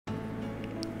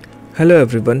Hello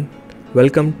everyone,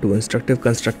 welcome to Instructive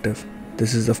Constructive.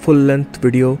 This is a full-length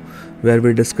video where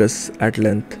we discuss at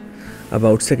length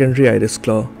about secondary iris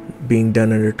claw being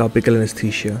done under topical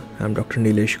anesthesia. I'm Dr.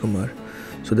 Nilesh Kumar.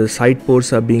 So the side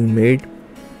pores are being made.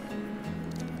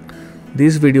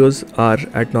 These videos are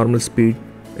at normal speed.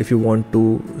 If you want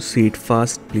to see it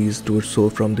fast, please do so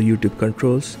from the YouTube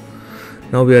controls.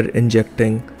 Now we are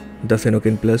injecting the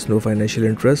Phenokin Plus, no financial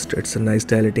interest. It's a nice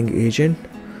dilating agent.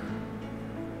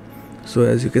 So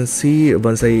as you can see,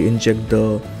 once I inject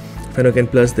the Phenokin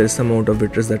Plus, there is some amount of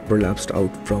vitreous that prolapsed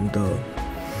out from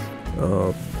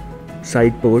the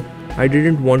side port. I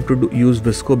didn't want to use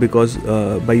visco because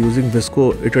by using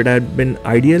visco it would have been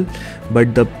ideal,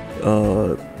 but the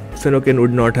Phenokin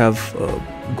would not have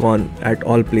gone at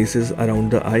all places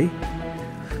around the eye.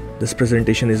 This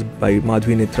presentation is by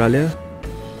Madhavi Netralaya.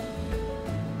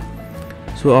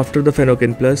 So after the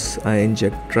Phenokin Plus, I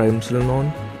inject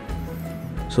triamcinolone.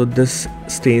 So this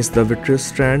stains the vitreous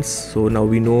strands. So now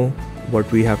we know what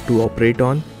we have to operate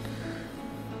on.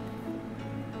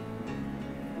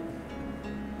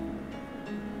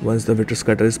 Once the vitreous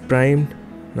cutter is primed,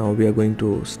 now we are going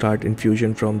to start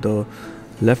infusion from the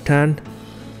left hand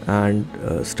and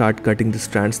start cutting the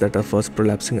strands that are first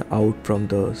prolapsing out from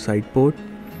the side port.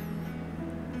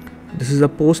 This is a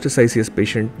post SICS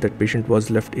patient. That patient was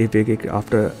left aphakic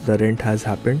after the rent has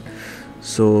happened.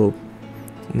 So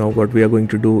now what we are going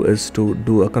to do is to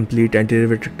do a complete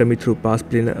anterior vitrectomy through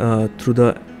through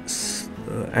the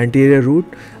anterior route.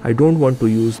 I don't want to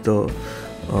use the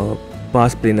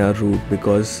pars plana route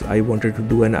because I wanted to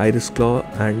do an iris claw,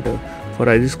 and for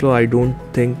iris claw I don't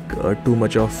think too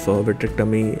much of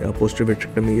vitrectomy, posterior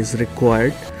vitrectomy is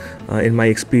required in my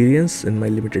experience, in my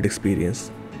limited experience.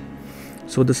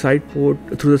 So the side port,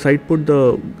 through the side port,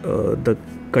 the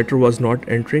cutter was not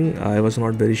entering. I was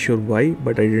not very sure why,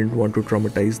 but I didn't want to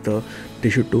traumatize the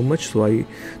tissue too much, so I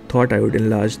thought I would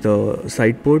enlarge the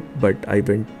side port, but I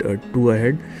went too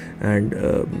ahead and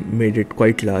made it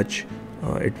quite large.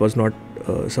 It was not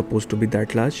supposed to be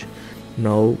that large.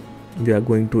 Now we are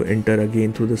going to enter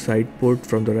again through the side port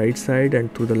from the right side,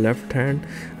 and through the left hand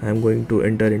I am going to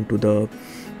enter into the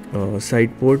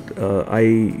side port.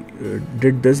 I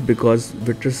did this because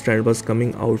vitreous strand was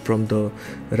coming out from the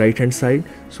right hand side,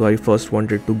 so I first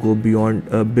wanted to go beyond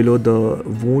below the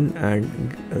wound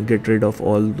and get rid of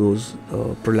all those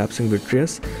prolapsing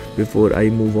vitreous before I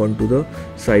move on to the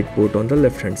side port on the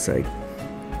left hand side.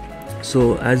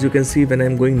 So as you can see, when I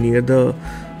am going near the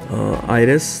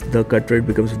iris, the cut rate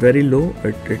becomes very low.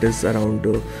 It is around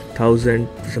 1000,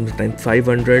 sometimes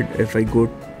 500. If I go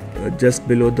just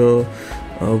below the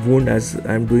wound, as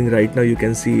I'm doing right now, you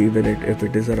can see even if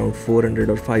it is around 400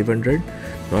 or 500,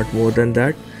 not more than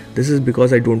that. This is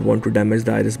because I don't want to damage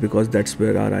the iris, because that's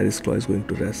where our iris claw is going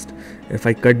to rest. If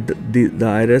I cut the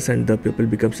iris and the pupil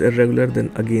becomes irregular,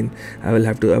 then again I will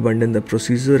have to abandon the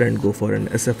procedure and go for an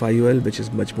SFIUL, which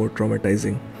is much more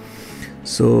traumatizing.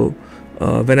 So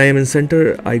when I am in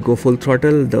center, I go full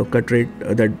throttle. The cut rate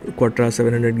that Quatera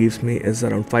 700 gives me is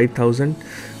around 5000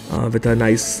 with a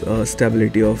nice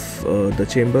stability of the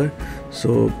chamber.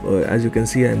 So as you can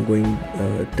see, I am going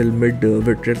till mid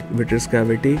vitreous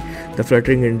cavity. The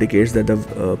fluttering indicates that the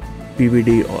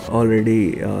PVD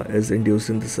already is induced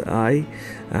in this eye,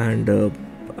 and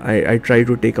I try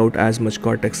to take out as much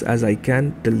cortex as I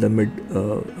can till the mid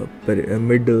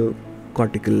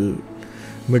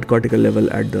cortical level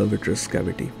at the vitreous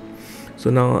cavity. So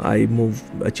now I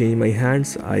change my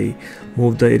hands. I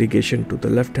move the irrigation to the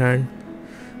left hand,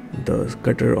 the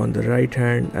cutter on the right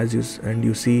hand,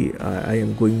 you see I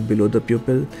am going below the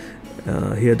pupil.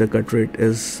 Here the cut rate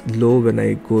is low when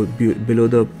I go below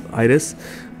the iris,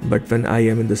 but when I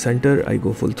am in the center, I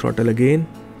go full throttle again.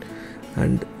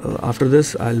 And after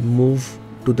this, I'll move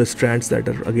to the strands that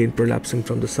are again prolapsing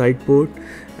from the side port.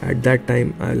 At that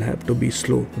time, I'll have to be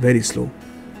slow, very slow.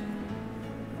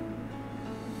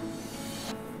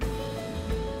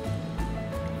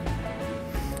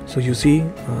 So you see,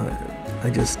 I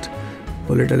just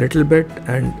pull it a little bit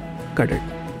and cut it.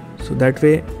 So that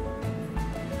way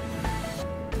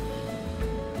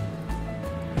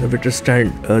the vitreous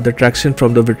strand, the traction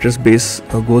from the vitreous base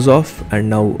goes off, and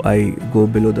now I go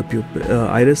below the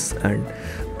iris and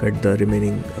cut the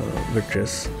remaining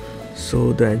vitreous.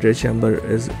 So the anterior chamber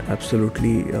is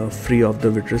absolutely free of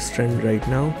the vitreous strand right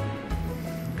now.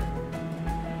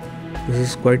 This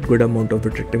is quite good amount of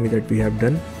vitrectomy that we have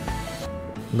done.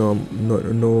 No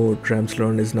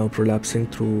triamcinolone is now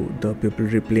prolapsing through the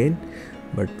pupillary plane,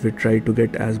 but we try to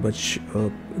get as much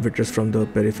vitreous from the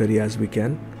periphery as we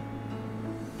can.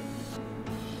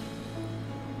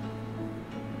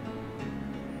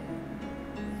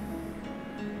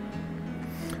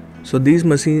 So these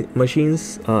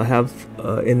machines have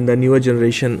in the newer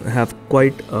generation have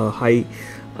quite a high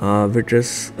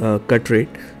vitreous cut rate,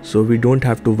 so we don't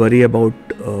have to worry about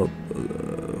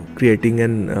creating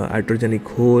an iatrogenic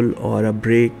hole or a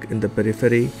break in the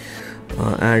periphery,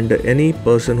 and any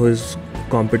person who is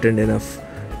competent enough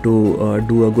to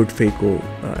do a good phaco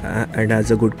and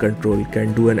has a good control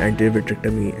can do an anterior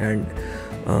vitrectomy and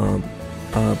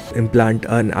implant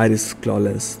an iris claw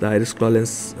lens. The iris claw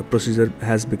lens procedure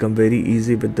has become very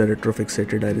easy with the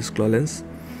retrofixated iris claw lens.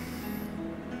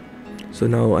 So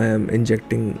now I am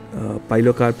injecting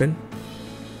pilocarpine.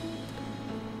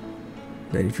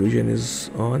 The infusion is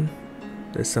on.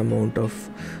 There's some amount of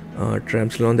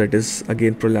triamcinolone that is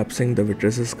again prolapsing. The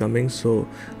vitreous is coming. So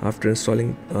after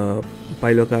installing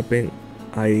pilocarpine,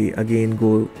 I again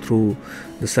go through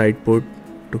the side port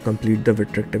to complete the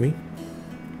vitrectomy.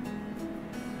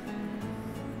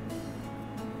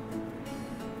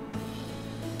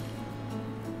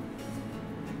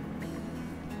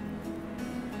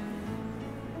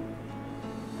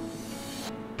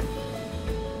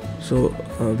 So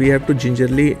we have to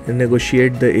gingerly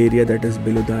negotiate the area that is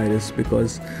below the iris,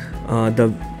 because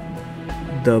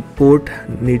the port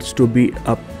needs to be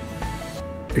up,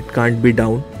 it can't be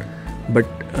down, but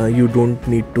you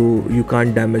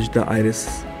can't damage the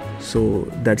iris. So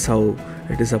that's how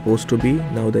it is supposed to be.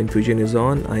 Now the infusion is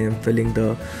on. I am filling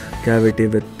the cavity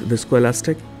with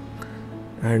viscoelastic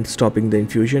and stopping the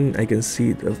infusion. I can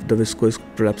see the visco is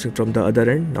prolapsing from the other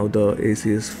end. Now the AC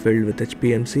is filled with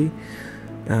HPMC.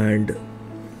 And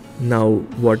now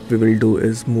what we will do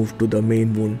is move to the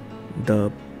main wound,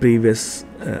 the previous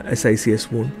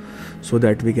SICS wound, so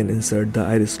that we can insert the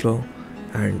iris claw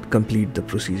and complete the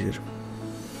procedure.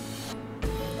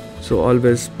 So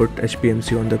always put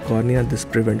HPMC on the cornea. This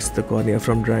prevents the cornea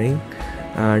from drying,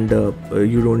 and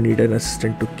you don't need an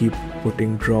assistant to keep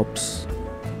putting drops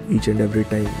each and every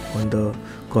time on the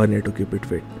cornea to keep it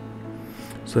wet.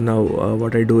 So now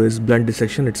what I do is blunt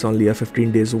dissection. It's only a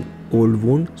 15 days old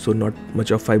wound, so not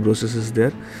much of fibrosis is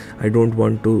there. I don't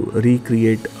want to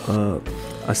recreate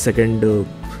a second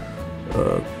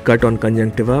cut on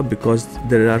conjunctiva, because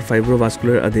there are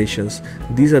fibrovascular adhesions.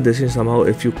 These adhesions, somehow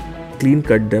if you clean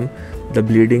cut them, the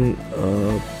bleeding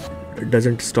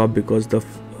doesn't stop, because the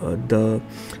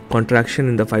contraction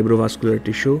in the fibrovascular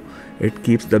tissue, it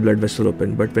keeps the blood vessel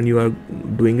open. But when you are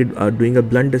doing a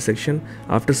blunt dissection,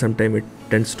 after some time it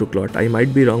tends to clot. I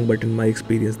might be wrong, but in my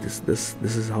experience this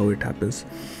is how it happens.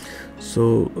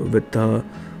 So with the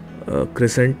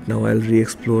crescent, now I'll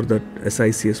re-explore the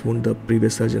SICS wound the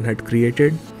previous surgeon had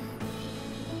created.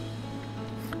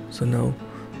 So now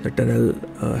the tunnel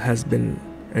has been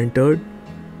entered,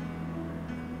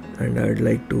 and I'd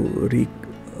like to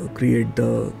recreate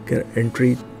the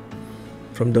entry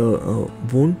from the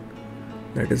wound.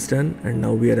 That is done, and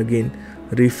now we are again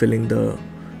refilling the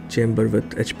chamber with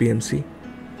HPMC.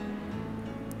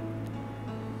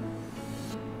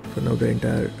 So now the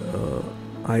entire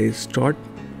eye is taut,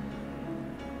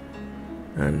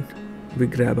 and we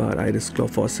grab our iris claw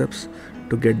forceps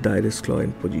to get the iris claw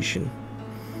in position.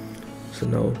 So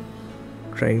now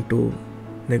trying to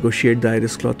negotiate the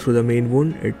iris claw through the main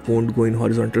wound. It won't go in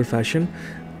horizontal fashion.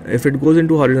 If it goes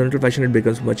into horizontal fashion, it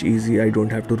becomes much easier. I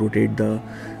don't have to rotate the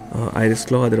iris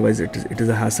claw, otherwise it is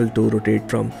a hassle to rotate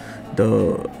from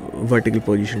the vertical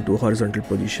position to horizontal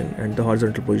position, and the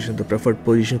horizontal position is the preferred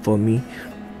position for me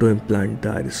to implant the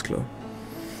iris claw.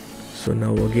 So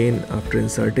now again, after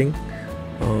inserting,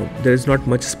 there is not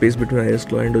much space between iris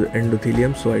claw and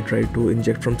endothelium, so I try to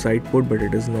inject from side port, but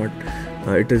it is not,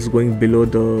 it is going below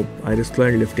the iris claw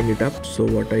and lifting it up. So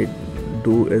what I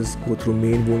do is go through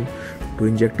main wound to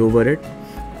inject over it.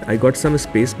 I got some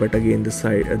space, but again the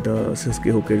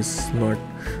Sinskey hook is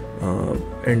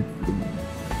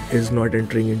not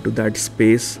entering into that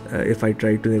space. If I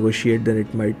try to negotiate, then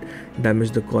it might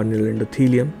damage the corneal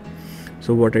endothelium.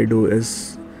 So what I do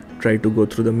is try to go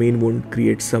through the main wound,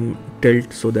 create some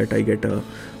tilt so that I get a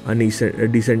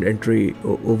decent entry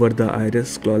over the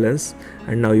iris claw lens.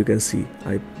 And now you can see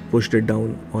I pushed it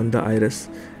down on the iris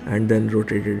and then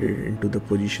rotated it into the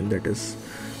position that is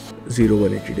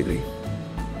 180 degree.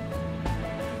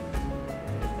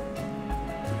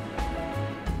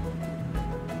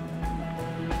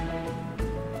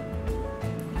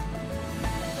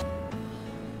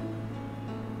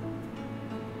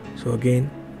 So again,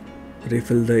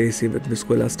 refill the AC with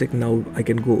viscoelastic. Now I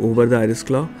can go over the iris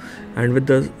claw, and with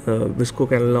the visco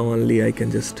cannula only I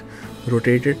can just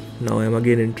rotate it. Now I am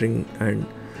again entering and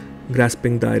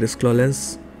grasping the iris claw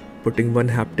lens, putting one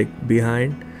haptic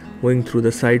behind, going through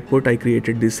the side port. I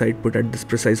created this side port at this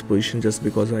precise position just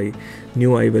because I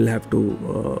knew I will have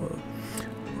to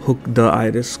hook the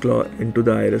iris claw into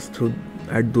the iris through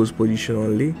at those position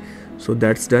only. So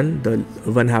that's done. The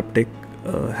one haptic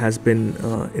has been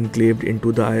enclaved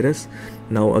into the iris.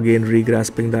 Now again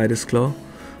re-grasping the iris claw,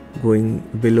 going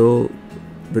below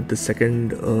with the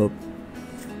second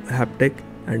haptic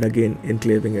and again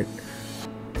enclaving it.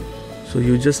 So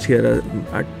you just hear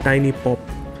a tiny pop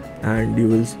and you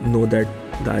will know that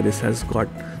the iris has got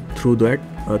through that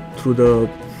through the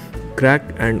crack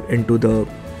and into the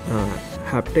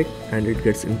haptic, and it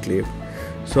gets enclaved.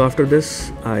 So after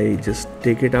this I just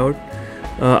take it out.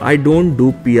 I don't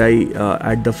do PI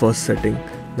at the first setting.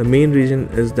 The main reason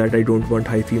is that I don't want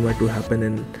hyphema to happen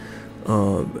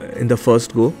in the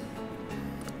first go.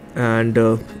 And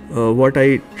what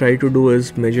I try to do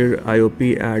is measure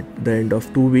IOP at the end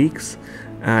of 2 weeks,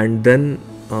 and then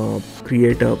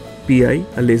create a PI,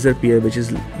 a laser PI, which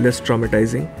is less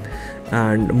traumatizing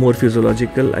and more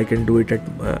physiological. I can do it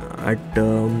at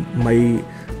my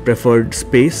preferred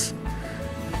space.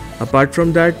 Apart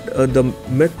from that, the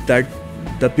myth that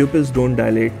the pupils don't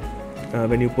dilate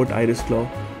when you put iris claw,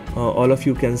 all of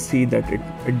you can see that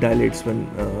it dilates when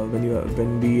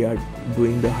we are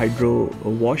doing the hydro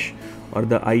wash or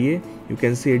the IA. You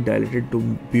can see it dilated to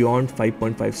beyond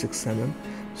 5.56 mm.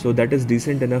 So that is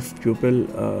decent enough pupil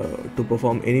to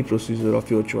perform any procedure of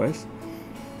your choice.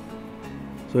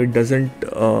 So it doesn't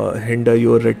hinder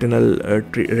your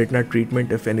retina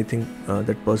treatment if anything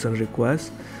that person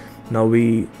requires. Now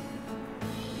we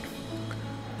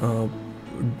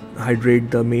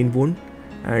hydrate the main wound,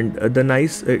 and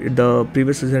the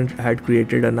previous surgeon had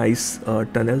created a nice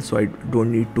tunnel, so I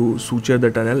don't need to suture the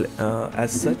tunnel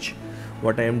as such.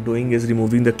 What I am doing is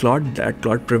removing the clot. That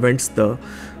clot prevents the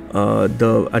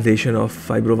adhesion of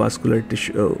fibrovascular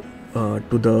tissue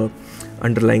to the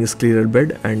underlying scleral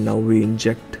bed. And now we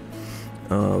inject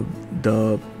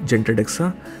the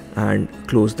Gentradexa and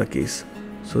close the case.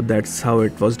 So that's how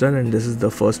it was done, and this is the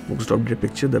first post-op day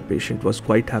picture. The patient was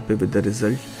quite happy with the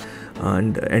result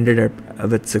and ended up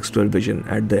with 6/12 vision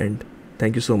at the end.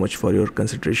 Thank you so much for your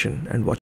consideration and watching.